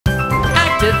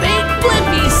Activate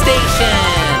Blippi Station!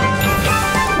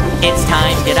 It's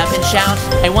time, get up and shout.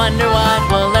 I wonder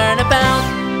what we'll learn about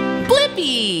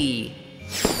Blippi!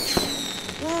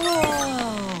 Whoa!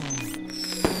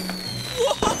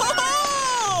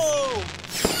 Whoa!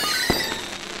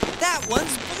 That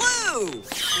one's blue!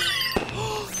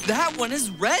 That one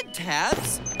is red,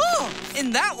 Tabs. Oh,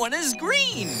 and that one is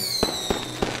green.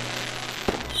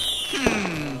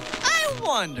 I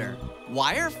wonder,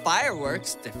 why are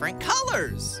fireworks different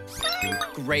colors?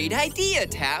 Great idea,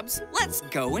 Tabs. Let's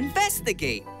go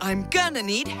investigate. I'm gonna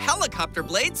need helicopter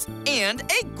blades and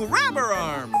a grabber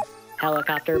arm.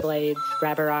 Helicopter blades,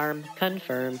 grabber arm,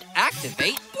 confirmed.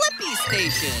 Activate Blippi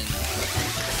Station.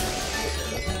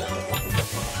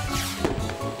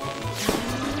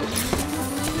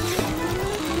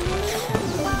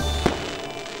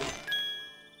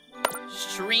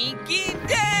 Shrinking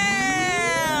down!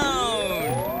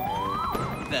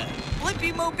 The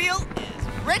Blippi Mobile is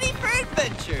ready for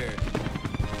adventure.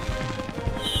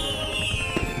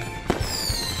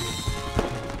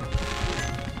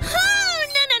 Oh,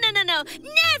 no.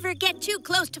 Never get too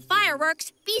close to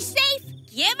fireworks. Be safe.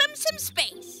 Give them some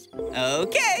space.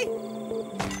 Okay.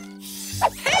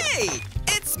 Hey,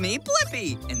 it's me,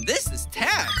 Blippi, and this is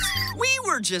Tabs. We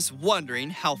were just wondering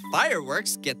how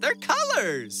fireworks get their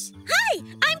colors. Hi,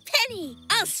 I'm Penny.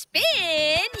 I'll spin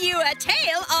you a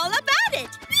tale all about it.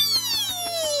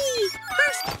 Whee!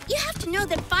 First, you have to know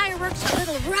that fireworks are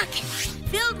little rockets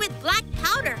filled with black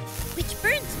powder, which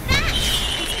burns fast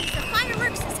and sends the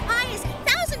fireworks as high as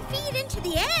 1,000 feet into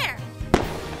the air.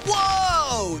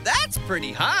 Whoa, that's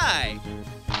pretty high.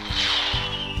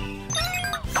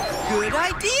 Good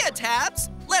idea, Tabs.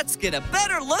 Let's get a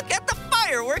better look at the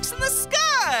fireworks in the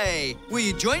sky. Will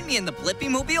you join me in the Blippi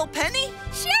Mobile, Penny?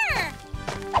 Sure.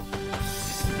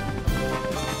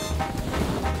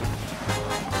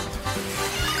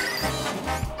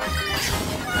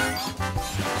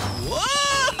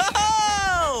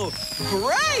 Whoa!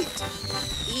 Great!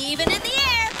 Even in the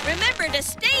air, remember to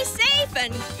stay safe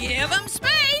and give them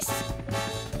space.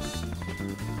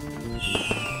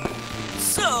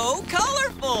 So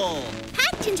colorful!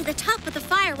 Packed into the top of the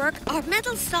firework are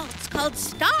metal salts called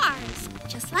stars.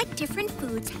 Just like different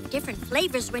foods have different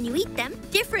flavors when you eat them,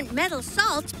 different metal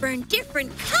salts burn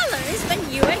different colors when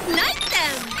you ignite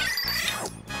them.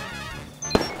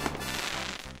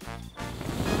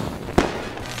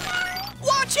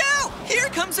 Watch out! Here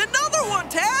comes another one,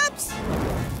 Tabs!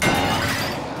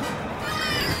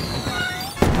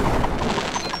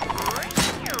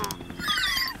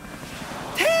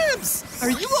 Tabs,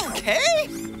 are you okay?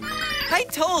 I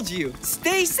told you,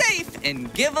 stay safe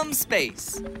and give them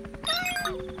space.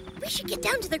 We should get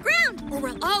down to the ground or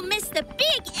we'll all miss the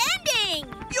big ending.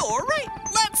 You're right,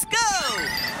 let's go!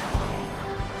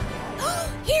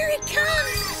 Here it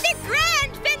comes, the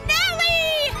grand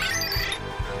finale!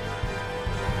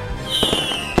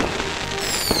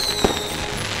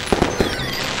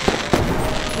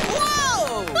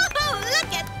 Whoa! Whoa,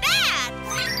 look at that!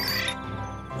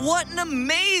 What an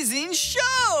amazing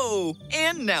show!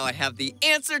 And now I have the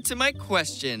answer to my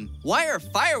question. Why are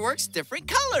fireworks different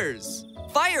colors?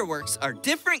 Fireworks are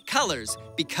different colors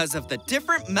because of the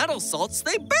different metal salts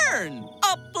they burn.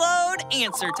 Upload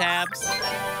answer, Tabs.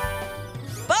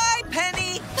 Bye,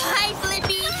 Penny. Bye,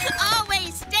 Blippi.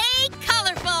 Always stay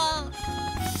colorful.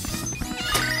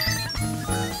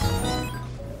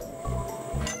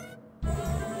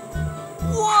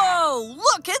 Whoa,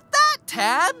 look at that,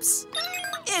 Tabs.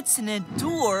 It's an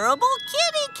adorable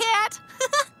kitty cat.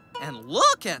 And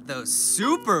look at those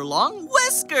super long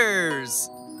whiskers.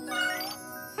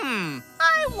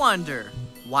 I wonder,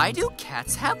 why do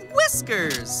cats have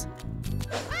whiskers?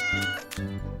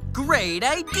 Great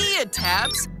idea,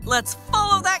 Tabs. Let's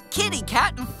follow that kitty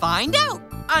cat and find out.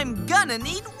 I'm gonna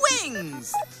need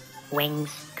wings.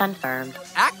 Wings confirmed.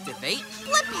 Activate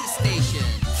Blippi Station.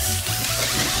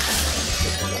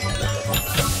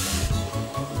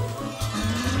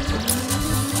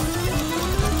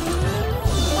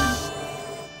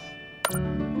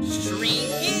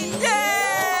 Shrinking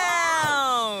down!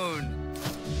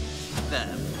 The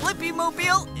Blippi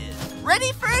Mobile is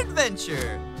ready for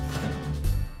adventure.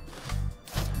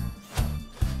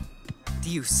 Do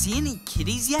you see any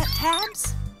kitties yet,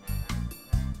 Tabs?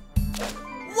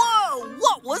 Whoa!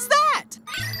 What was that?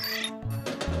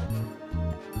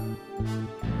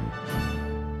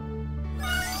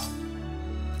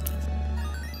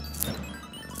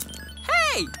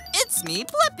 Hey! It's me,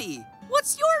 Blippi.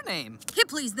 What's your name?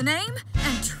 Hipley's the name,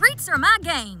 and treats are my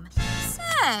game.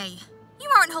 Say, you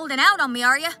aren't holding out on me,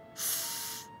 are you?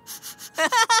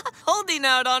 Holding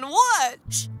out on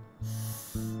what?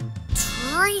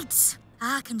 Treats.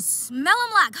 I can smell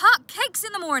them like hot cakes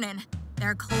in the morning.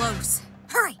 They're close.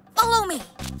 Hurry, follow me.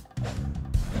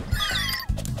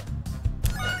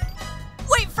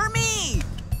 Wait for me!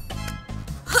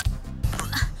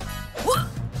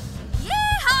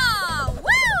 Yeehaw!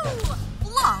 Woo!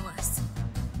 Flawless.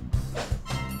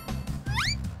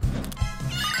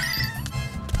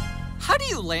 How do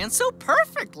you land so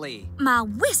perfectly? My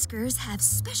whiskers have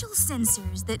special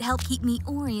sensors that help keep me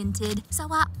oriented, so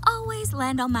I always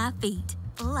land on my feet.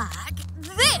 Like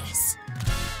this.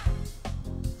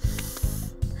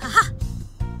 Haha.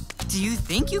 Do you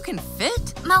think you can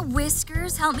fit? My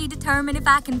whiskers help me determine if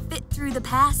I can fit through the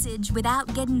passage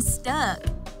without getting stuck.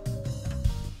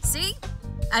 See?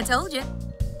 I told you.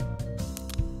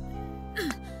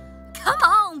 Come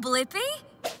on, Blippi.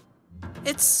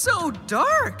 It's so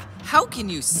dark. How can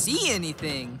you see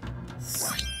anything?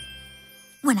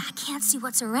 When I can't see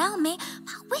what's around me,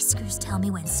 my whiskers tell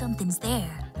me when something's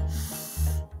there.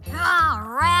 Ah,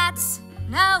 rats.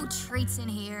 No treats in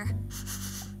here.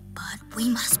 But we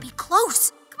must be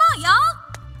close. Come on, y'all.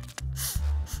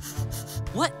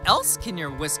 What else can your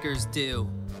whiskers do?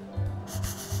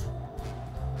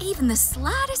 Even the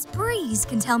slightest breeze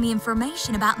can tell me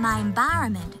information about my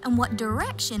environment and what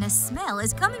direction a smell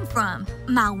is coming from.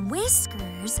 My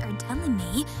whiskers are telling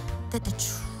me that the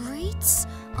treats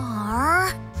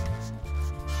are...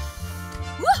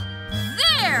 Woo!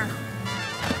 There!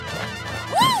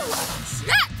 Woo!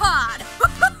 Jackpot!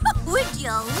 Would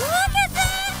you look at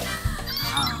that?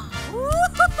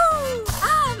 Woo-hoo-hoo!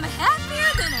 I'm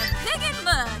happier than a pig in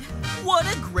mud. What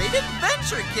a great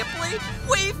adventure, Kipley!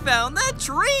 We found the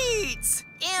treats!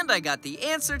 And I got the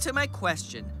answer to my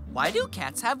question. Why do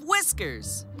cats have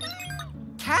whiskers?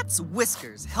 Cats'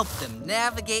 whiskers help them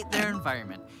navigate their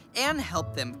environment and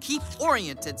help them keep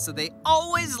oriented so they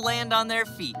always land on their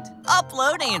feet.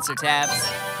 Upload answer tabs.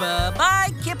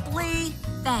 Bye-bye, Kipley!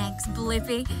 Thanks,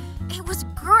 Blippi. It was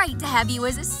great to have you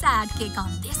as a sidekick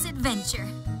on this adventure.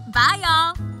 Bye,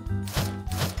 y'all.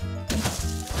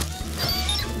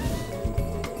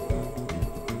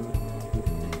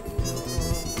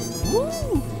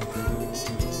 Woo!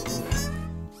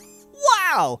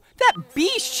 Wow, that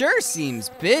bee sure seems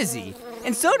busy.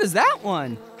 And so does that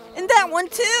one. And that one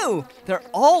too. They're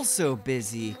all so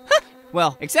busy.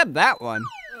 Well, except that one.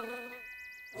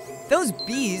 Those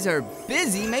bees are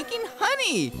busy making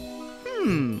honey.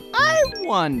 I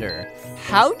wonder,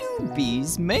 how do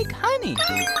bees make honey?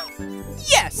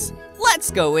 Yes, let's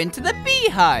go into the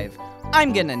beehive.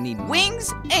 I'm gonna need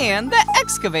wings and the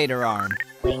excavator arm.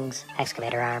 Wings,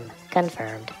 excavator arm,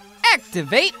 confirmed.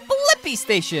 Activate Blippi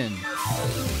Station.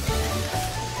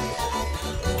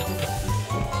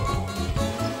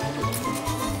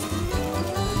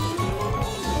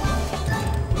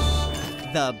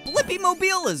 The Blippi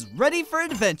Mobile is ready for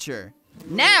adventure.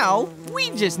 Now,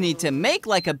 we just need to make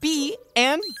like a bee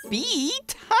and be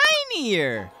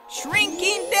tinier.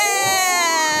 Shrinking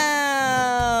down.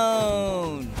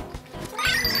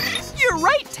 You're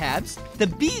right, Tabs. The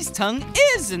bee's tongue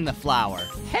is in the flower.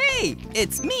 Hey,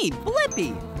 it's me,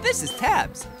 Blippi. This is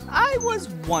Tabs. I was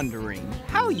wondering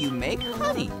how you make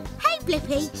honey. Hey,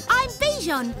 Blippi, I'm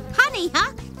Bijan. Honey,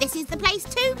 huh? This is the place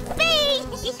to be.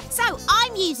 So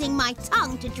I'm using my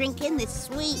tongue to drink in this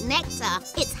sweet nectar.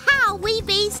 It's how we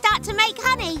bees start to make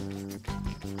honey.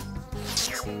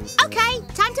 Okay,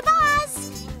 time to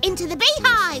buzz. Into the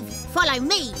beehive. Follow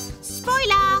me.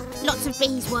 Spoiler, lots of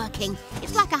bees working.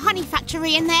 It's like a honey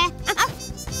factory in there.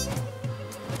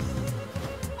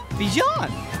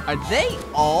 Bijan, are they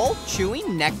all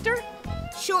chewing nectar?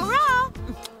 Sure are.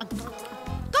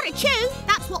 Gotta chew,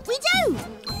 that's what we do.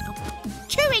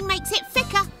 Chewing makes it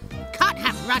thicker. Can't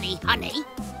have runny honey.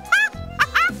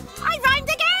 I rhymed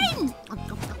again.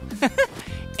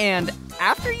 And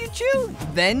after you chew,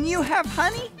 then you have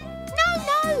honey?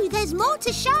 No, there's more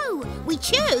to show. We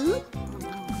chew,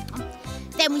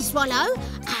 then we swallow.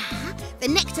 The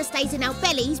nectar stays in our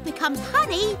bellies, becomes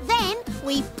honey, then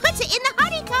we put it in the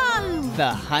honeycomb.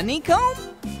 The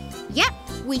honeycomb? Yep,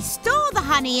 we store the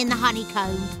honey in the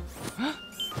honeycomb.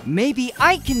 Maybe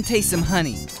I can taste some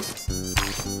honey.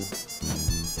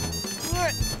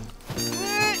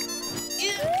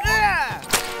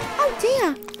 Oh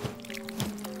dear.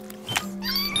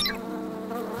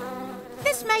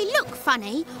 This may look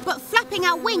funny, but flapping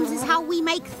our wings is how we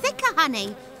make thicker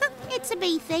honey. It's a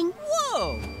bee thing.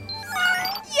 Whoa!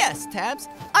 Yes, Tabs,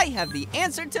 I have the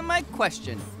answer to my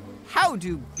question. How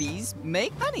do bees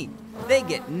make honey? They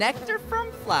get nectar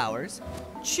from flowers,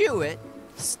 chew it,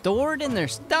 store it in their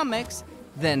stomachs,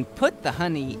 then put the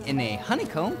honey in a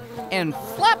honeycomb and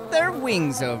flap their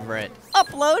wings over it.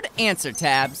 Upload answer,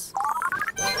 Tabs.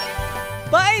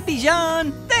 Bye,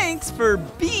 Bijan. Thanks for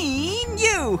being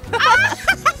you. Bye!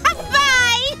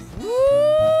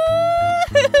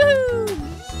 Woo-hoo!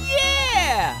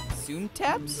 Yeah! Soon,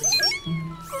 Tabs?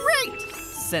 Great!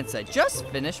 Since I just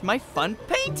finished my fun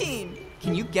painting.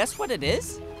 Can you guess what it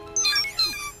is?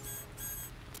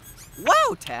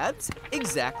 Wow, Tabs!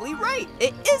 Exactly right.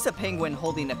 It is a penguin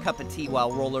holding a cup of tea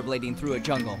while rollerblading through a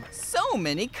jungle. So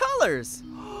many colors.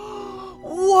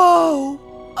 Whoa!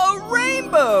 A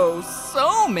rainbow!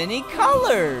 So many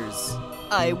colors!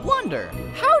 I wonder,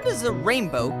 how does a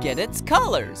rainbow get its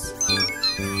colors?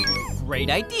 Great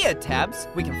idea, Tabs.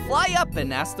 We can fly up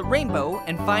and ask the rainbow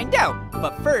and find out.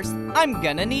 But first, I'm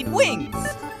gonna need wings.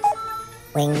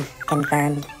 Wings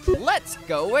confirmed. Let's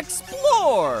go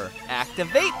explore!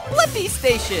 Activate Blippi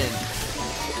Station!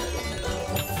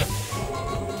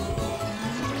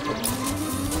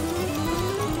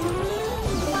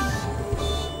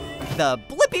 The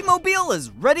Blippi Mobile is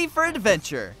ready for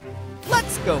adventure.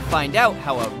 Let's go find out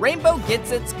how a rainbow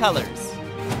gets its colors.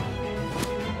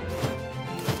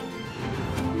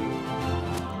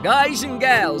 Guys and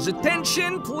gals,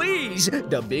 attention please.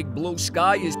 The Big Blue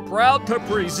Sky is proud to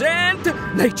present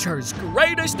nature's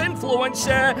greatest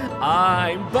influencer.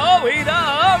 I'm Bowie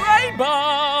the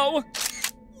Rainbow.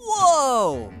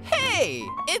 Whoa! Hey,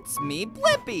 it's me,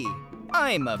 Blippi.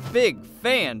 I'm a big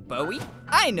fan, Bowie.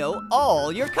 I know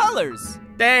all your colors.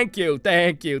 Thank you.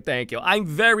 I'm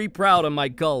very proud of my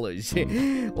colors.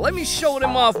 Let me show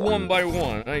them off one by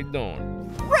one. How you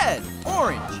doing? Red,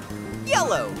 orange,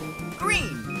 yellow,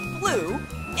 green, blue,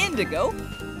 indigo,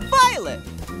 violet.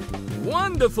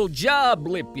 Wonderful job,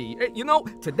 Blippi. You know,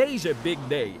 today's a big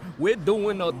day. We're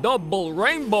doing a double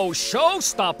rainbow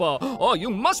showstopper. Oh, you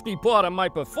must be part of my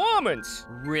performance.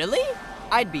 Really?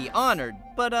 I'd be honored,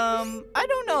 but I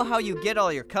don't know how you get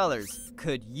all your colors.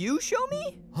 Could you show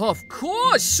me? Of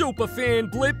course, superfan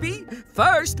Blippi.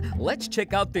 First, let's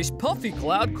check out this puffy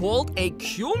cloud called a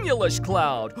cumulus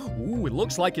cloud. Ooh, it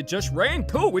looks like it just rained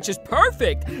too, which is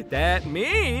perfect. That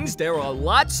means there are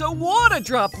lots of water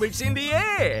droplets in the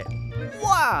air.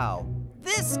 Wow,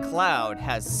 this cloud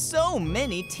has so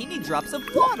many teeny drops of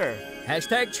water.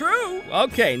 Hashtag true.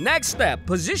 Okay, next step.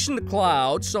 Position the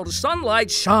cloud so the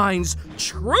sunlight shines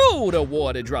true to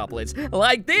water droplets,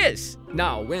 like this.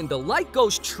 Now, when the light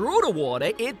goes true to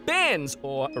water, it bends,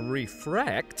 or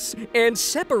refracts, and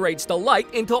separates the light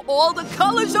into all the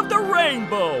colors of the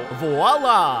rainbow.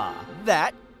 Voila!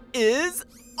 That is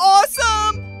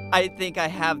awesome! I think I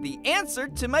have the answer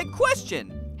to my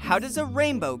question. How does a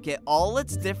rainbow get all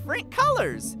its different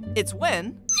colors? It's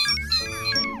when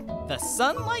the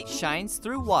sunlight shines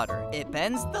through water. It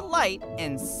bends the light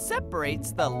and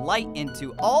separates the light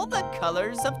into all the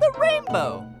colors of the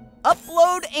rainbow.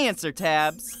 Upload answer,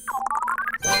 Tabs.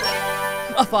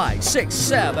 5, 6,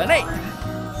 7, 8.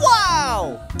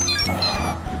 Wow!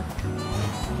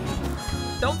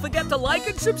 Don't forget to like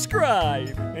and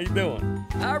subscribe. How you doing?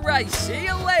 All right, see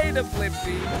you later,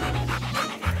 Blippi.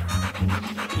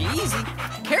 Easy.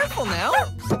 Careful now.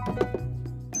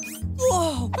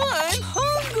 Whoa, I'm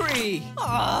hungry.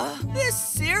 This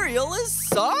cereal is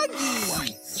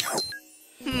soggy.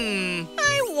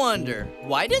 I wonder,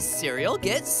 why does cereal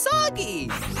get soggy?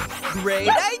 Great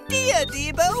idea,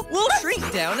 Debo. We'll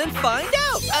shrink down and find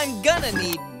out. I'm gonna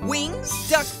need wings,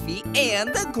 duck feet, and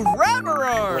the grabber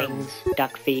arm. Wings,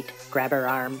 duck feet, grabber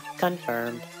arm,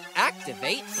 confirmed.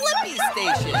 Activate Blippi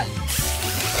Station.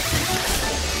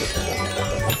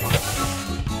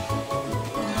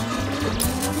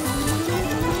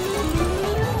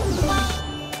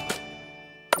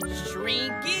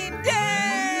 Shrinking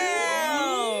down!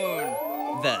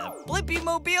 The Blippi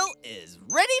Mobile is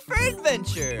ready for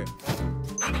adventure.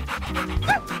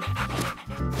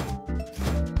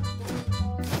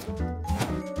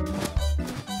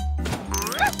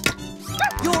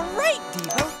 You're right,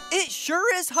 Debo. It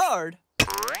sure is hard.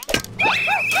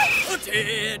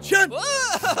 Attention!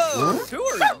 Whoa! Who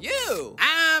are you?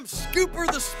 I'm Scooper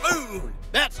the Spoon.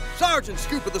 That's Sergeant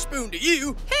Scooper the Spoon to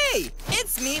you. Hey,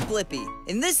 it's me, Blippi,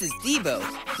 and this is Debo.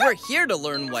 We're here to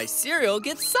learn why cereal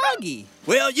gets soggy.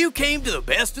 Well, you came to the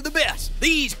best of the best.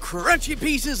 These crunchy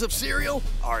pieces of cereal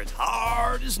are as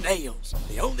hard as nails.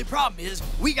 The only problem is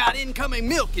we got incoming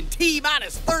milk in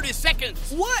T-minus 30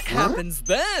 seconds. What happens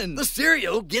then? The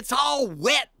cereal gets all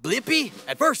wet, Blippi.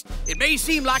 At first, it may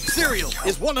seem like cereal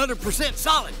is 100%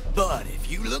 solid, but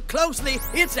if you look closely,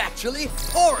 it's actually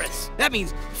porous. That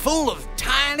means full of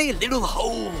tiny little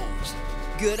holes.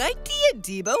 Good idea,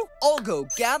 Debo. I'll go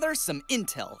gather some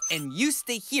intel, and you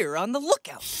stay here on the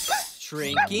lookout.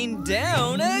 Shrinking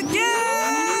down again!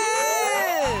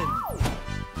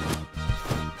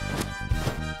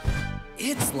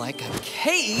 It's like a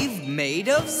cave made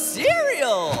of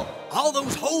cereal. All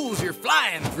those holes you're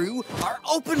flying through are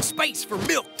open space for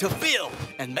milk to fill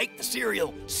and make the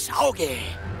cereal soggy.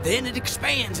 Then it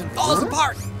expands and falls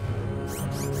apart.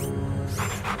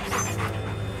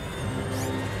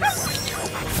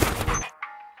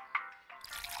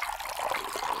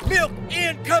 Milk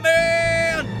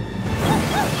incoming!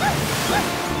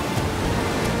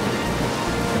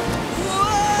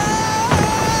 Whoa!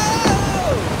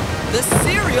 The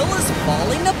cereal is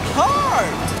falling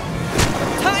apart.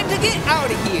 Time to get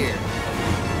out of here.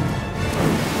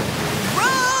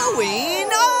 Growing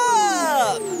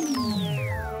up!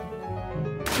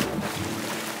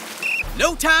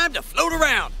 No time to float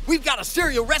around. We've got a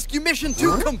cereal rescue mission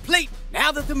to complete.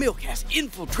 Now that the milk has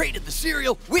infiltrated the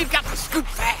cereal, we've got to scoop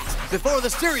fast before the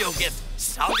cereal gets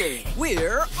soggy.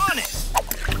 We're on it.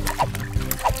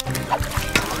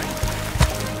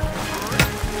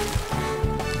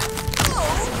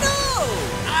 Oh no!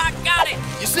 I got it!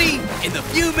 You see, in the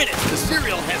few minutes the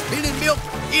cereal has been in milk,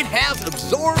 it has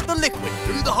absorbed the liquid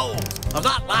through the holes. A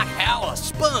lot like how a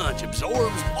sponge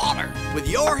absorbs water. With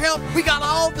your help, we got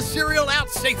all the cereal out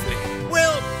safely.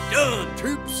 Well done,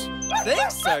 troops.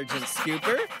 Thanks, Sergeant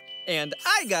Scooper. And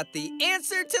I got the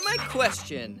answer to my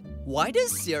question. Why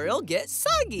does cereal get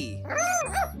soggy?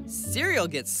 Cereal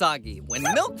gets soggy when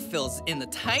milk fills in the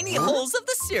tiny holes of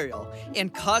the cereal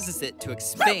and causes it to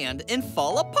expand and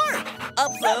fall apart.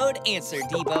 Upload answer,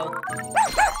 Debo.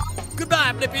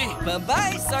 Goodbye, Blippi.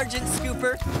 Bye-bye, Sergeant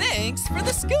Scooper. Thanks for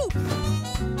the scoop.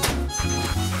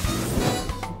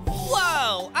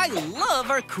 Wow, I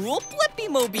love our cool Blippi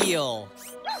mobile.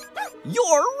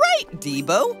 You're right,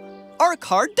 Debo. Our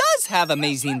car does have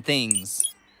amazing things.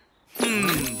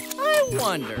 I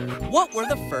wonder, what were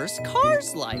the first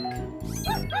cars like?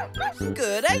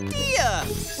 Good idea!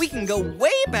 We can go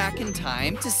way back in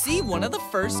time to see one of the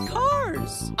first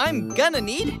cars. I'm gonna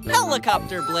need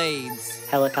helicopter blades.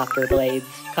 Helicopter blades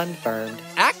confirmed.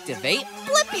 Activate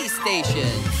Blippi Station.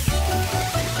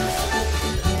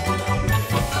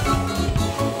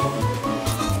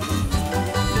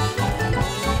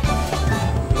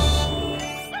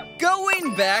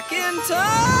 Going back in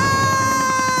time!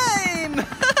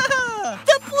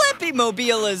 The Blippi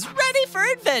Mobile is ready for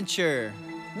adventure.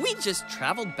 We just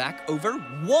traveled back over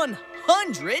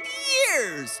 100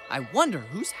 years. I wonder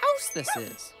whose house this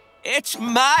is. It's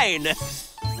mine.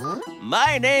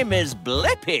 My name is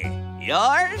Blippi.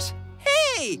 Yours?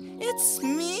 Hey, it's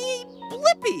me,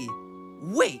 Blippi.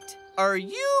 Wait, are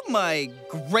you my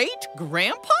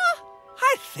great-grandpa?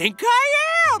 I think I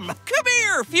am. Come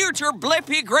here, future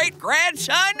Blippi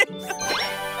great-grandson.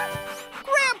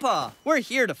 Grandpa, we're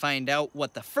here to find out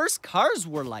what the first cars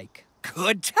were like.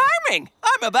 Good timing.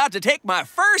 I'm about to take my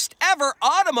first ever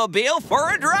automobile for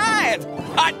a drive.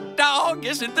 Hot dog,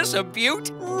 isn't this a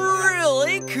beaut?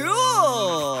 Really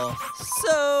cool.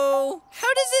 So,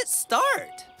 how does it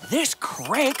start? This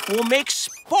crank will make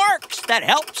sparks that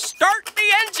help start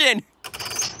the engine.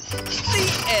 The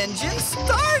engine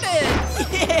started!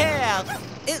 Yeah!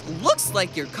 It looks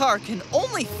like your car can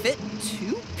only fit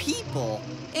 2 people.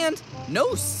 And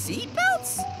no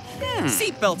seatbelts?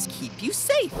 Seatbelts keep you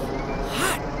safe.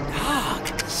 Hot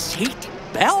dog, seat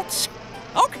belts?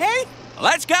 Okay,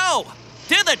 let's go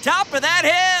to the top of that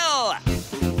hill.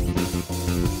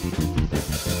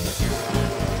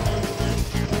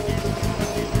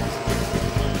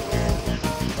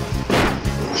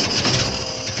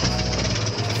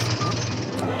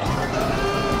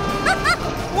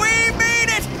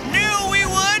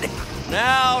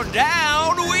 Now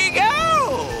down we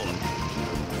go!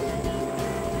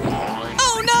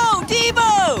 Oh no,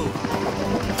 Debo!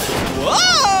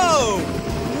 Whoa!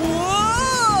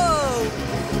 Whoa!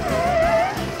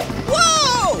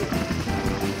 Whoa!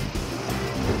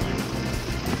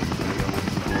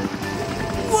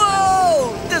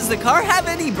 Whoa! Does the car have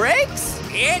any brakes?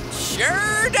 It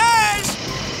sure does!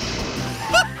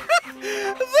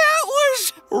 That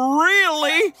was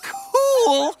really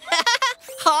cool!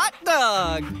 Hot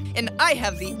dog! And I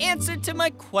have the answer to my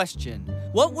question.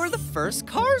 What were the first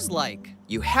cars like?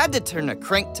 You had to turn a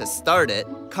crank to start it,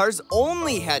 cars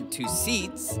only had 2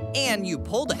 seats, and you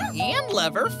pulled a hand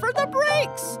lever for the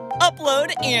brakes.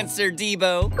 Upload answer,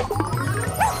 Debo.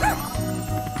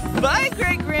 Bye,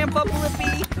 Great-Grandpa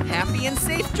Blippi. Happy and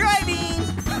safe driving.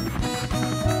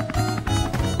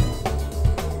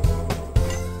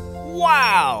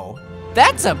 Wow,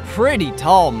 that's a pretty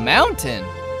tall mountain.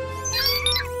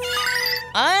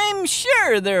 I'm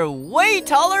sure there are way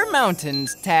taller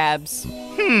mountains, Tabs.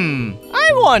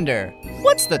 I wonder,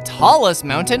 what's the tallest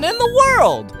mountain in the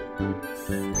world?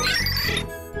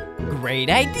 Great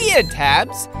idea,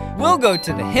 Tabs. We'll go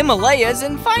to the Himalayas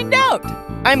and find out.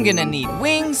 I'm gonna need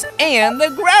wings and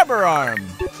the grabber arm.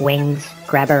 Wings,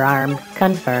 grabber arm,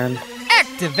 confirmed.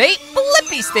 Activate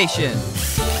Blippi Station.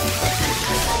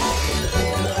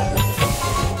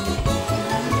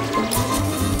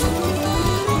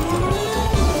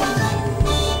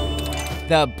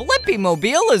 The Blippi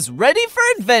Mobile is ready for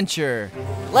adventure.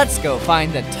 Let's go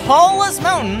find the tallest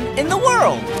mountain in the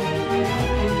world.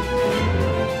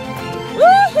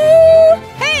 Woohoo!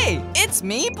 Hey, it's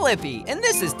me, Blippi, and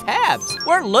this is Tabs.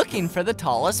 We're looking for the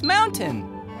tallest mountain.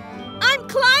 I'm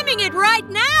climbing it right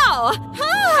now.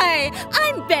 Hi,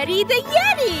 I'm Betty the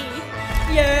Yeti.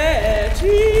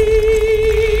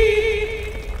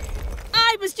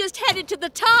 I was just headed to the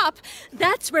top.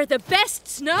 That's where the best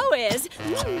snow is.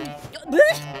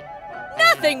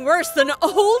 Nothing worse than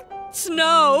old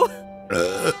snow.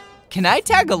 Can I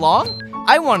tag along?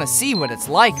 I want to see what it's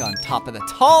like on top of the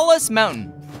tallest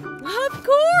mountain. Of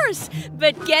course,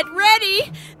 but get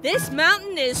ready. This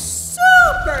mountain is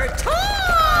super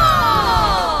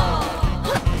tall.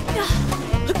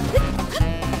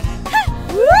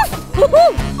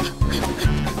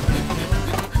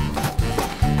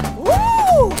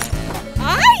 Woo!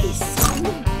 Ice!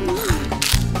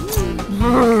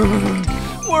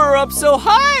 We're up so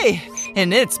high,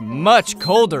 and it's much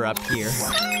colder up here.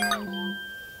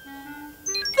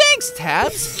 Thanks,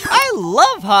 Tabs. I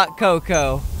love hot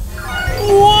cocoa.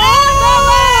 Whoa!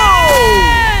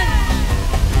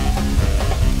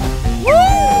 Woo!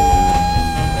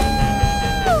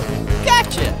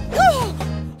 Gotcha.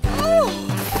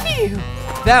 Phew.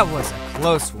 That was a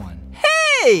close one.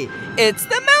 Hey, it's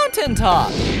the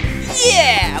mountaintop.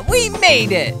 Yeah, we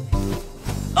made it.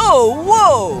 Oh,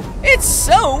 whoa, it's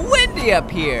so windy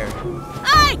up here.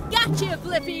 I got you,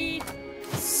 Blippi.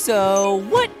 So,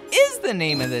 what is the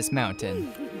name of this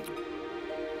mountain?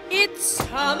 It's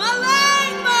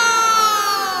Singalong!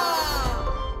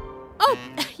 Oh,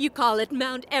 you call it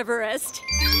Mount Everest.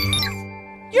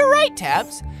 You're right,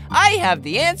 Tabs. I have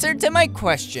the answer to my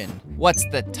question. What's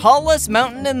the tallest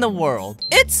mountain in the world?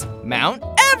 It's Mount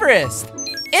Everest.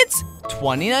 It's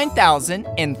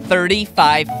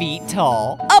 29,035 feet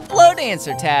tall. Upload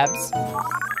answer, Tabs.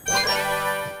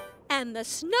 And the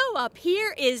snow up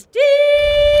here is delicious.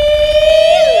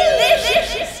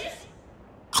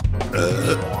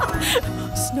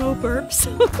 Snow burps.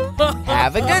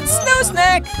 Have a good snow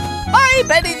snack. Bye,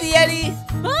 Betty the Yeti.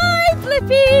 Bye,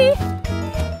 Blippi.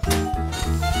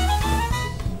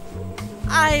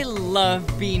 I love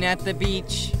being at the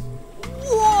beach.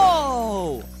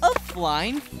 Whoa, a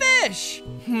flying fish.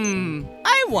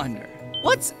 I wonder,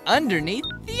 what's underneath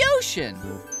the ocean?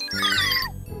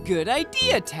 Good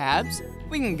idea, Tabs.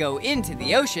 We can go into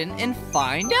the ocean and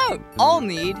find out. I'll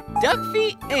need duck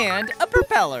feet and a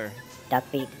propeller. Duck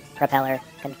feet, propeller,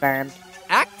 confirmed.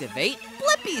 Activate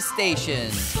Blippi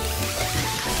Station.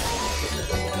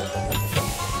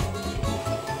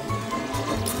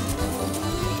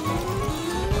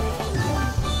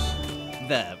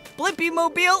 The Blippi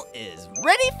Mobile is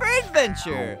ready for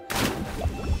adventure.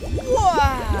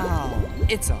 Wow!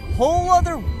 It's a whole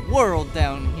other world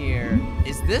down here.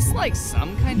 Is this like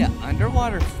some kind of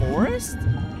underwater forest?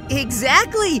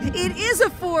 Exactly! It is a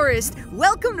forest!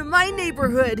 Welcome to my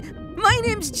neighborhood. My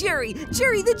name's Jerry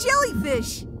the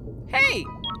jellyfish. Hey,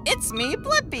 it's me,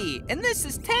 Blippi, and this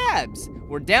is Tabs.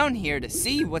 We're down here to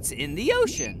see what's in the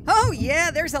ocean. Oh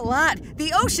yeah, there's a lot.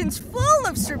 The ocean's full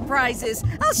of surprises.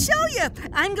 I'll show you.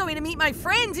 I'm going to meet my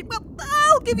friends. Well,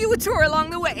 I'll give you a tour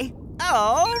along the way.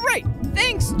 All right,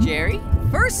 thanks, Jerry.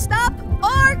 First stop,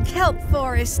 our kelp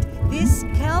forest. This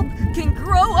kelp can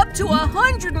grow up to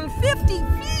 150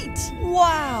 feet.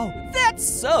 Wow, that's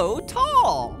so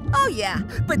tall. Oh yeah,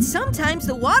 but sometimes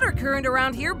the water current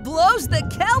around here blows the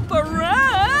kelp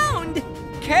around.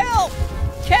 Kelp!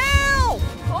 Kelp!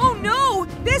 Oh no,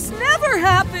 this never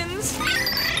happens.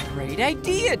 Great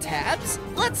idea, Tabs.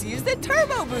 Let's use the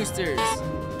turbo boosters.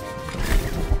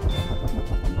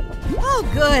 Oh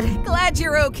good, glad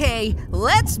you're okay.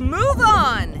 Let's move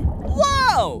on.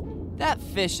 Whoa! That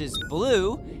fish is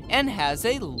blue and has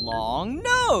a long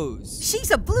nose.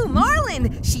 She's a blue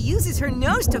marlin. She uses her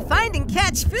nose to find and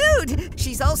catch food.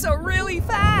 She's also really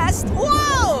fast.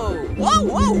 Whoa! Whoa,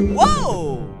 whoa,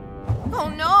 whoa! Oh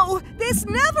no, this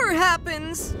never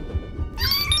happens.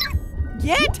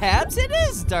 Yeah, Tabs, it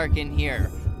is dark in here.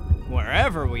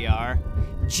 Wherever we are.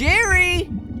 Jerry!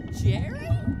 Jerry?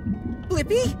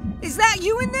 Blippi, is that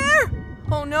you in there?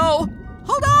 Oh no,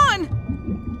 hold on.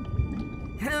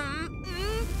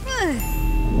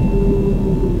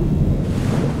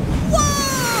 Whoa!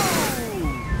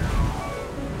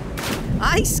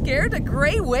 I scared a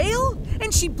gray whale? And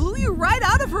And she blew you right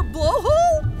out of her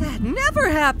blowhole? That never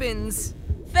happens.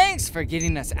 Thanks for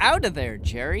getting us out of there,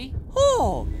 Jerry.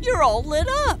 Oh, you're all lit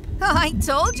up. I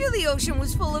told you the ocean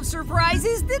was full of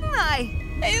surprises, didn't I?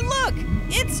 Hey, look,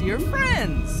 it's your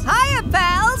friends. Hiya,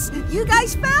 pals. You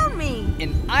guys found me.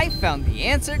 And I found the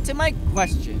answer to my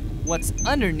question. What's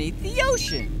underneath the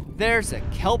ocean? There's a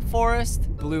kelp forest,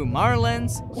 blue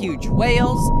marlins, huge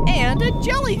whales, and a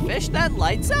jellyfish that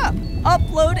lights up.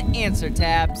 Upload answer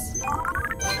tabs.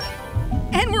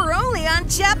 And we're only on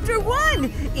chapter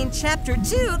 1. In chapter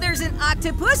 2, there's an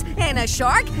octopus and a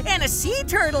shark and a sea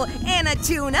turtle and a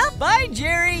tuna. Bye,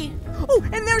 Jerry. Oh,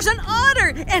 and there's an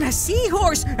otter and a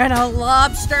seahorse and a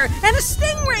lobster and a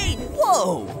stingray.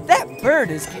 Whoa, that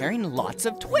bird is carrying lots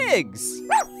of twigs.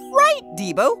 Right,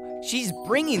 Debo. She's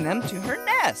bringing them to her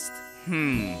nest.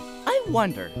 I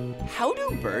wonder, how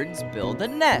do birds build a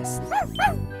nest?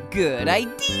 Good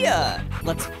idea.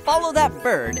 Let's follow that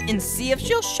bird and see if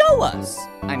she'll show us.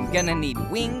 I'm gonna need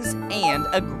wings and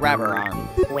a grabber arm.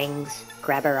 Wings,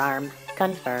 grabber arm,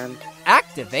 confirmed.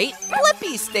 Activate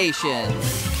Blippi Station.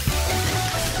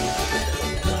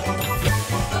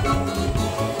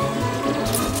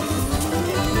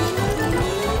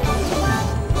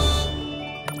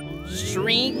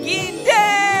 Shrinking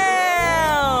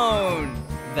down!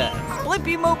 The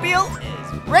Blippi Mobile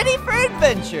is ready for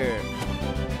adventure.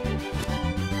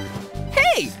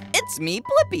 Hey, it's me,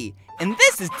 Blippi, and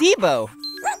this is Debo.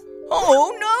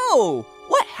 Oh no!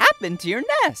 What happened to your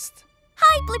nest?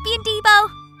 Hi, Blippi and Debo.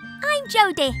 I'm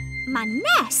Jody. My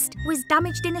nest was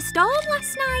damaged in a storm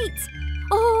last night.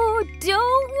 Oh,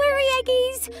 don't worry,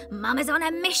 Eggies. Mama's on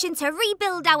a mission to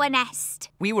rebuild our nest.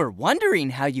 We were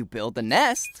wondering how you build a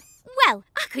nest. Well,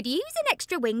 I could use an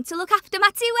extra wing to look after my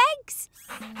 2 eggs.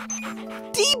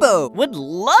 Debo would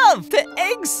love to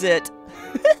egg sit.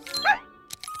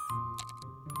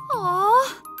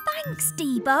 Aw, thanks,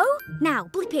 Debo. Now,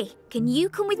 Blippi, can you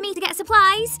come with me to get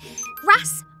supplies?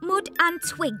 Grass, mud and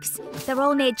twigs. They're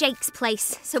all near Jake's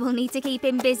place, so we'll need to keep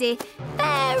him busy.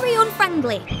 Very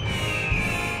unfriendly.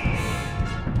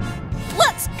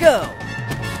 Let's go!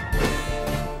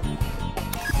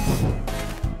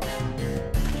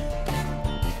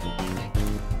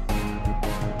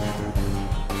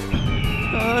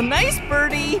 Nice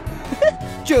birdie!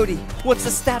 Jody, what's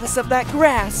the status of that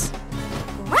grass?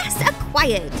 Grass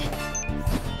acquired.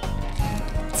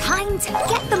 Time to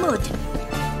get the mud.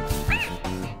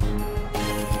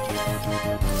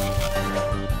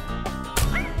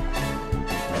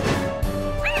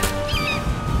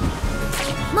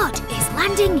 Mud is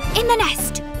landing in the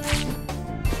nest.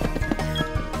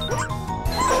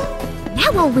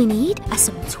 Now all we need are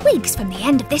some twigs from the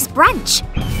end of this branch.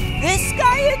 This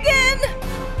guy again?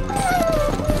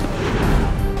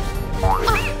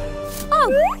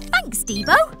 Oh, thanks,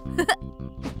 Debo.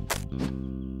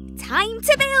 Time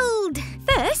to build.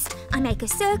 First, I make a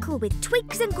circle with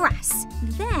twigs and grass.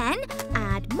 Then,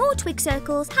 add more twig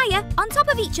circles higher on top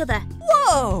of each other.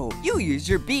 Whoa! You use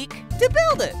your beak to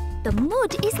build it. The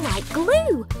mud is like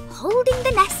glue, holding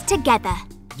the nest together.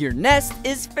 Your nest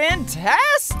is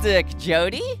fantastic,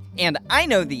 Jody. And I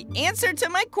know the answer to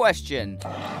my question.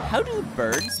 How do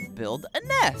birds build a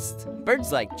nest?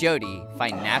 Birds like Jody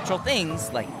find natural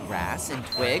things like grass and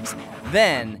twigs,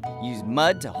 then use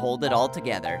mud to hold it all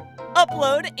together.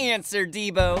 Upload answer,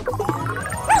 Debo.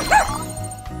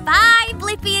 Bye,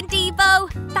 Blippi and Debo.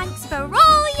 Thanks for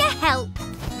all your help.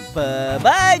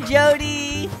 Bye-bye,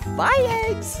 Jody. Bye,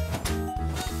 eggs.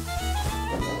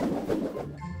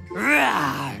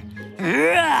 Rawr,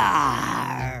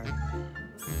 rawr.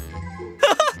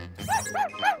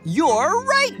 You're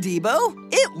right, Debo.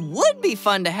 It would be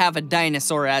fun to have a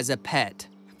dinosaur as a pet.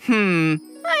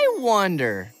 I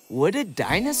wonder, would a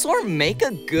dinosaur make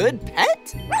a good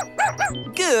pet?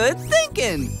 Good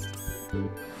thinking.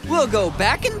 We'll go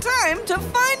back in time to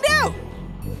find out.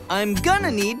 I'm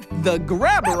gonna need the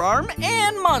grabber arm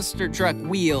and monster truck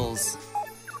wheels.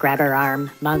 Grabber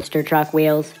arm, monster truck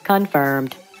wheels,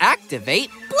 confirmed.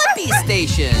 Activate Blippi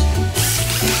Station.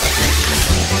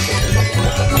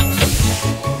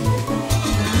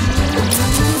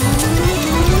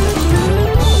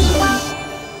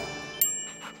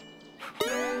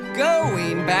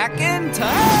 Going back in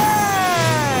time.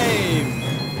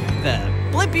 The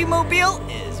Blippi Mobile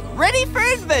is ready for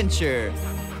adventure.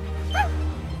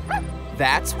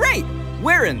 That's right.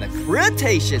 We're in the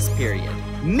Cretaceous period.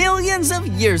 Millions of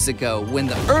years ago, when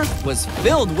the Earth was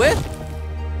filled with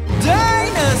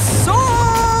dinosaurs!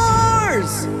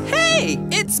 Hey,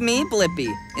 it's me,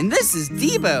 Blippi, and this is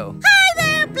Debo. Hi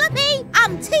there, Blippi.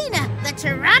 I'm Tina, the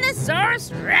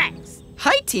Tyrannosaurus Rex.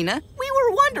 Hi, Tina. We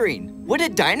were wondering, would a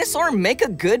dinosaur make a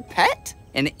good pet?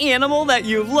 an animal that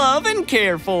you love and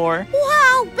care for.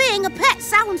 Wow, being a pet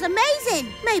sounds amazing.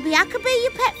 Maybe I could be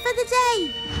your pet for the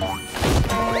day.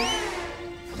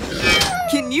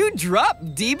 Can you drop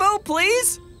Debo,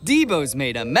 please? Debo's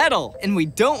made of metal, and we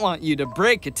don't want you to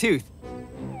break a tooth.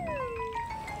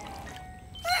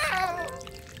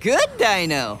 Good,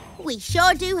 Dino. We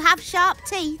sure do have sharp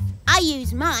teeth. I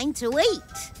use mine to eat.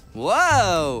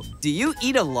 Whoa, do you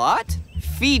eat a lot?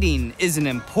 Feeding is an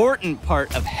important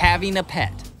part of having a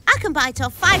pet. I can bite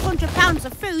off 500 pounds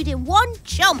of food in one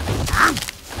chomp.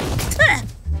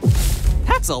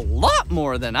 That's a lot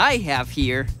more than I have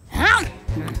here.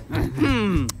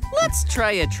 Let's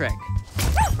try a trick.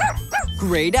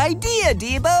 Great idea,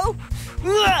 Debo.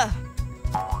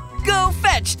 Go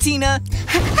fetch, Tina.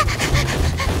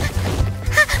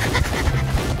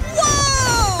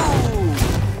 Whoa!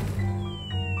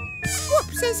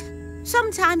 Whoopsies.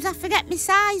 Sometimes I forget my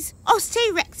size. Us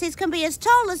T-Rexes can be as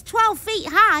tall as 12 feet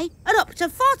high and up to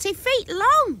 40 feet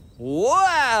long.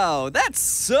 Wow, that's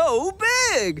so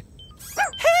big.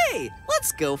 Hey,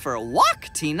 let's go for a walk,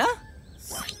 Tina.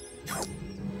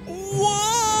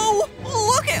 Whoa!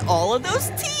 Look at all of those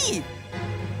teeth.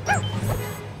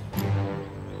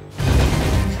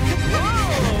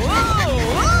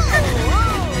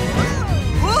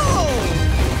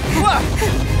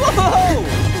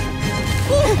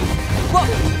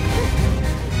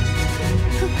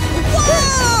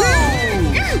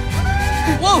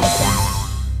 Whoa!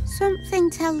 Something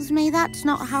tells me that's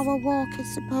not how a walk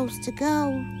is supposed to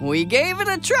go. We gave it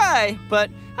a try, but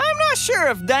I'm not sure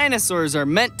if dinosaurs are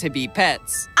meant to be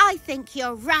pets. I think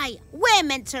you're right. We're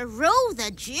meant to rule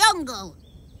the jungle.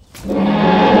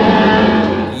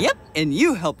 Yep, and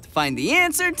you helped find the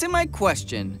answer to my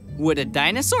question. Would a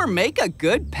dinosaur make a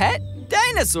good pet?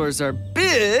 Dinosaurs are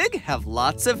big, have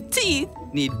lots of teeth,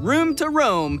 need room to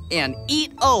roam, and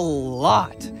eat a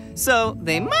lot. So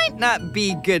they might not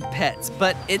be good pets,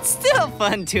 but it's still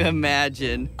fun to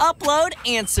imagine. Upload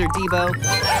answer, Debo.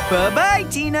 Bye-bye,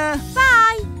 Tina.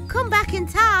 Bye. Come back in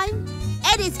time.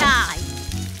 Anytime.